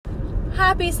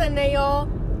Happy Sunday, y'all.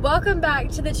 Welcome back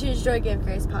to the Choose Joy Give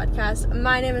Grace podcast.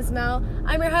 My name is Mel.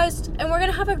 I'm your host, and we're going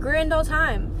to have a grand old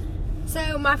time.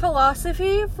 So my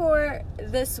philosophy for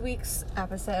this week's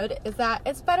episode is that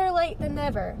it's better late than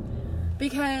never.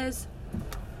 Because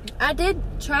I did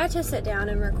try to sit down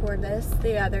and record this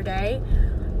the other day,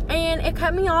 and it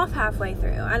cut me off halfway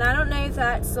through. And I don't know if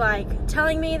that's like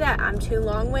telling me that I'm too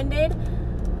long-winded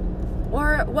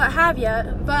or what have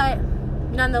you, but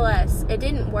nonetheless, it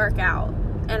didn't work out,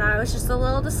 and I was just a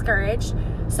little discouraged.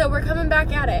 So we're coming back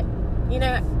at it. You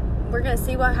know, we're gonna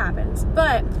see what happens.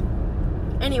 But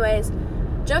anyways,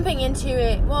 jumping into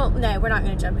it. Well, no, we're not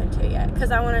gonna jump into it yet because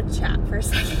I want to chat for a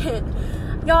second.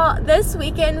 Y'all, this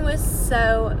weekend was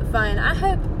so fun. I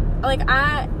hope,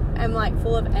 I am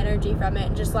full of energy from it,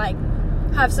 and just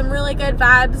have some really good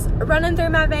vibes running through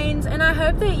my veins. And I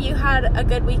hope that you had a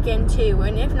good weekend too.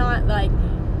 And if not,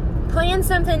 plan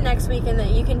something next weekend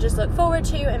that you can just look forward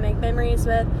to and make memories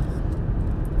with.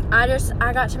 I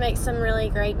got to make some really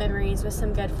great memories with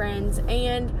some good friends,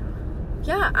 and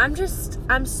yeah,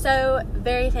 I'm so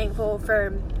very thankful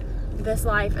for this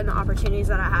life and the opportunities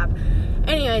that I have.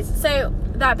 Anyways, so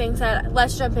that being said,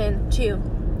 let's jump into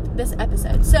this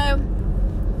episode. So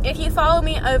if you follow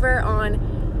me over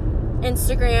on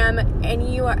Instagram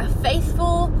and you are a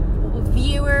faithful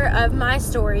viewer of my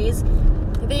stories,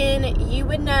 then you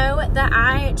would know that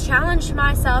I challenged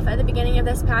myself at the beginning of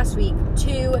this past week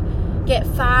to get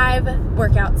 5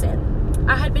 workouts in.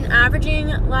 I had been averaging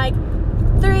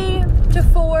 3 to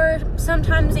 4,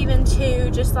 sometimes even 2,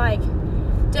 just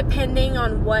depending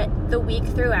on what the week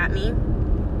threw at me.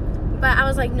 But I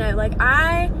was no,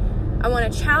 I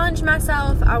want to challenge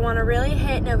myself. I want to really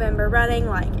hit November running,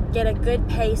 get a good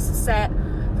pace set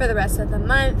for the rest of the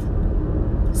month.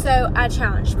 So I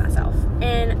challenged myself,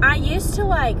 and I used to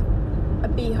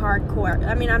be hardcore.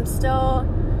 I mean, I'm still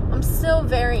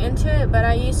very into it, but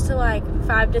I used to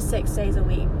 5 to 6 days a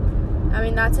week. I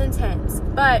mean, that's intense,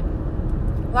 but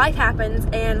life happens,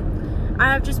 and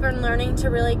I've just been learning to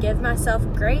really give myself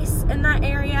grace in that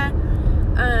area,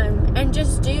 and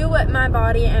just do what my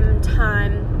body and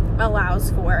time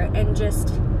allows for, and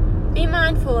just be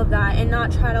mindful of that and not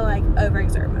try to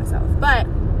overexert myself. But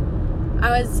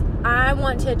I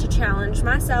wanted to challenge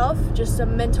myself, just a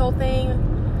mental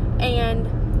thing,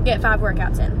 and get 5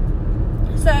 workouts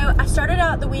in. So I started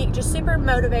out the week just super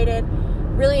motivated,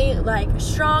 really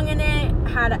strong in it,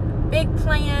 had big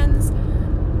plans,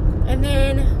 and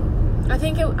then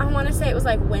I want to say it was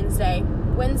Wednesday.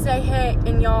 Wednesday hit,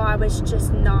 and y'all, I was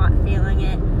just not feeling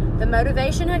it. The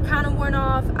motivation had kind of worn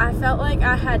off. I felt like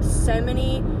I had so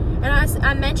many, and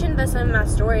I mentioned this in my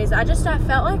stories, I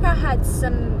felt like I had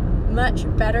some much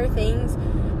better things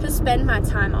to spend my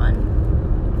time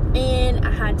on, and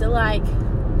I had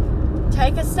to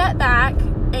take a step back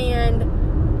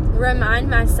and remind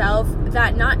myself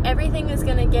that not everything is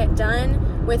going to get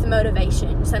done with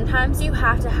motivation. Sometimes you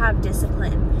have to have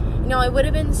discipline. You know, it would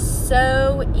have been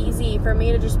so easy for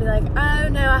me to just be oh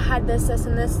no, I had this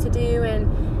and this to do,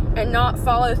 and not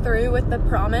follow through with the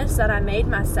promise that I made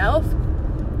myself.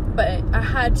 But I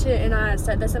had to, and I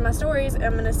said this in my stories,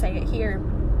 I'm going to say it here,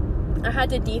 I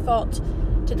had to default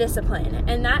to discipline.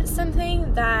 And that's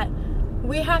something that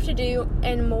we have to do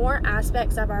in more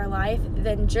aspects of our life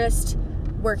than just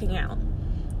working out.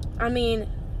 I mean,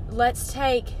 let's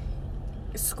take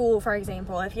school, for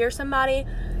example. If you're somebody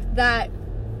that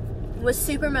was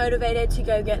super motivated to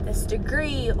go get this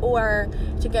degree or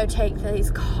to go take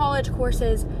these college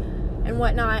courses and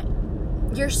whatnot,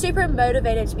 you're super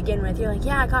motivated to begin with. You're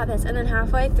yeah, I got this. And then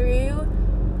halfway through,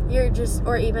 you're just,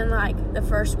 or even the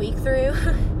first week through,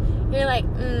 you're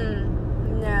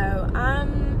no,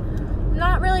 I'm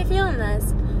not really feeling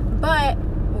this. But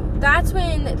that's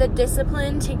when the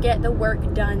discipline to get the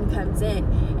work done comes in.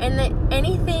 And that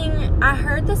anything, I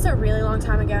heard this a really long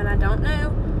time ago, and I don't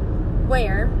know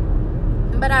where,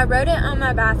 but I wrote it on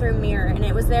my bathroom mirror, and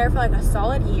it was there for a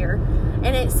solid year,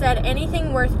 and it said,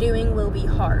 anything worth doing will be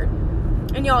hard.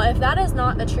 And y'all, if that is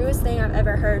not the truest thing I've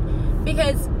ever heard,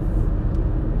 because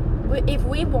if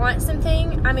we want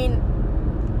something, I mean,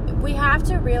 we have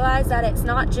to realize that it's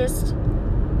not just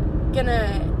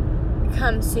gonna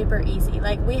come super easy.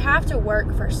 We have to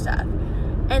work for stuff.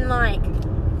 And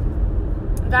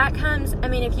that comes, I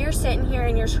mean, if you're sitting here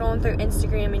and you're scrolling through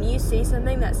Instagram and you see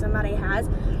something that somebody has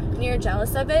and you're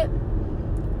jealous of it,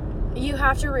 you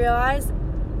have to realize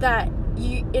that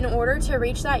in order to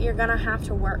reach that, you're gonna have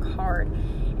to work hard,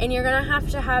 and you're gonna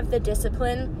have the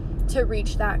discipline to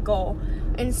reach that goal.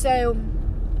 And so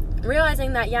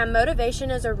realizing that, yeah,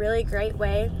 motivation is a really great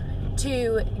way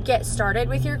to get started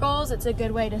with your goals. It's a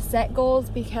good way to set goals,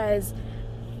 because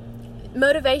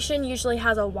motivation usually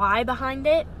has a why behind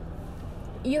it.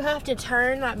 You have to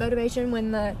turn that motivation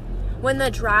when the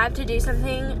drive to do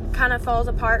something kind of falls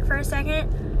apart for a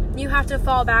second. You have to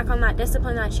fall back on that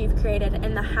discipline that you've created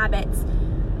and the habits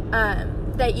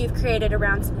that you've created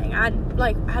around something. I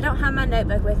don't have my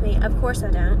notebook with me. Of course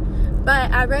I don't.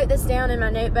 But I wrote this down in my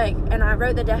notebook, and I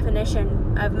wrote the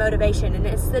definition of motivation, and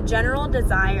it's the general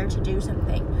desire to do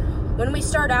something. When we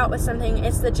start out with something,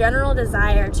 it's the general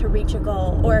desire to reach a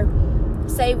goal, or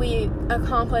say we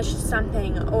accomplished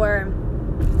something, or,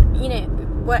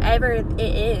 whatever it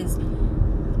is.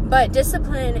 But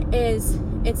discipline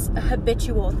it's a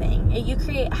habitual thing. You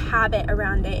create a habit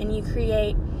around it, and you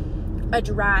create a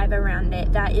drive around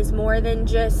it that is more than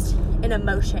just an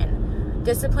emotion.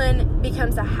 Discipline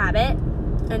becomes a habit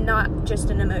and not just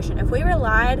an emotion. If we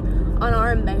relied on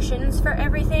our emotions for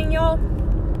everything, y'all,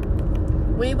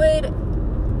 we would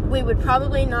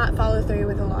probably not follow through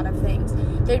with a lot of things.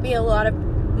 There'd be a lot of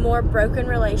more broken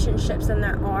relationships than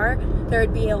there are. There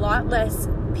would be a lot less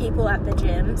people at the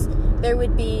gyms. There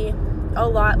would be a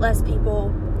lot less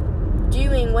people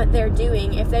doing what they're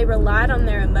doing if they relied on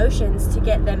their emotions to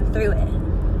get them through it.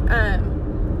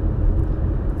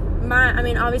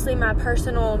 Obviously my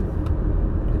personal,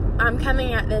 I'm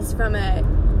coming at this from a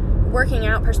working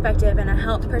out perspective and a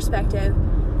health perspective,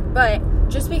 but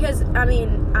just because,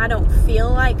 I don't feel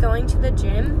like going to the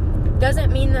gym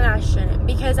doesn't mean that I shouldn't,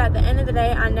 because at the end of the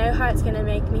day, I know how it's going to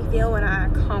make me feel when I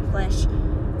accomplish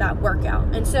that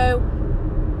workout. And so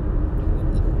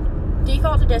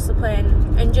default to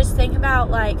discipline and just think about,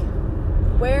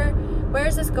 where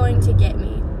is this going to get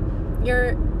me?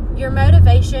 Your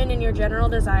motivation and your general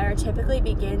desire typically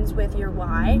begins with your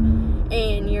why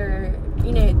and your,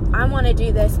 I want to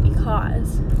do this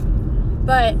because.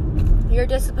 But your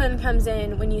discipline comes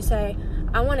in when you say,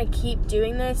 I want to keep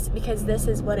doing this because this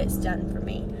is what it's done for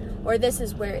me, or this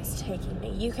is where it's taking me.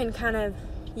 You can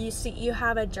you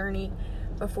have a journey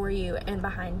before you and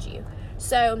behind you.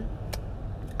 So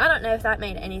I don't know if that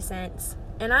made any sense.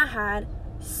 And I had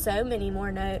so many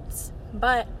more notes,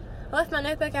 but I left my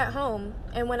notebook at home,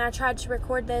 and when I tried to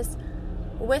record this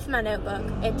with my notebook,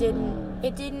 it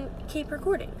didn't keep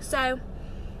recording. So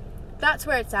that's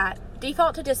where it's at.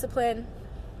 Default to discipline.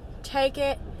 Take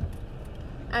it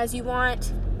as you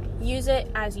want. Use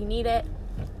it as you need it.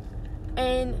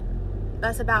 And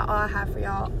that's about all I have for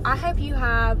y'all. I hope you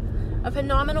have a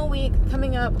phenomenal week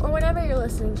coming up, or whenever you're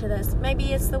listening to this.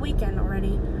 Maybe it's the weekend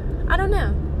already. I don't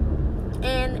know.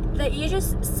 And that you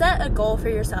just set a goal for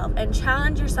yourself and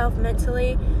challenge yourself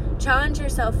mentally, challenge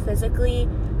yourself physically.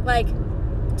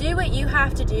 Do what you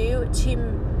have to do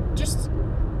to just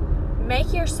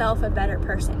make yourself a better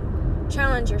person.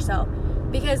 Challenge yourself.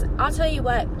 Because I'll tell you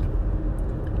what,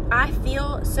 I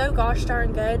feel so gosh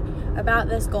darn good about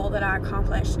this goal that I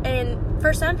accomplished. And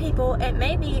for some people, it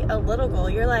may be a little goal.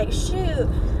 You're like, shoot,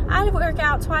 I work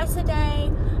out twice a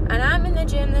day, and I'm in the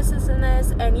gym, this, and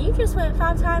this, and you just went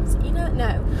 5 times.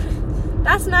 No.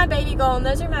 That's my baby goal, and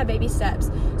those are my baby steps.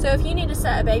 So if you need to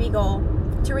set a baby goal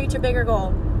to reach a bigger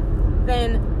goal,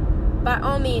 then by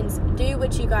all means, do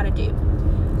what you gotta do.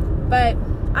 But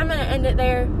I'm gonna end it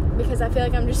there because I feel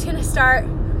like I'm just gonna start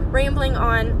rambling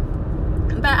on.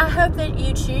 But I hope that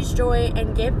you choose joy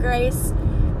and give grace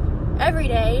every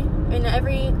day and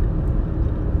every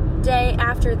day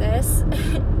after this.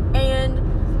 And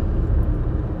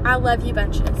I love you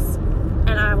bunches.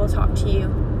 And I will talk to you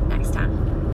next time.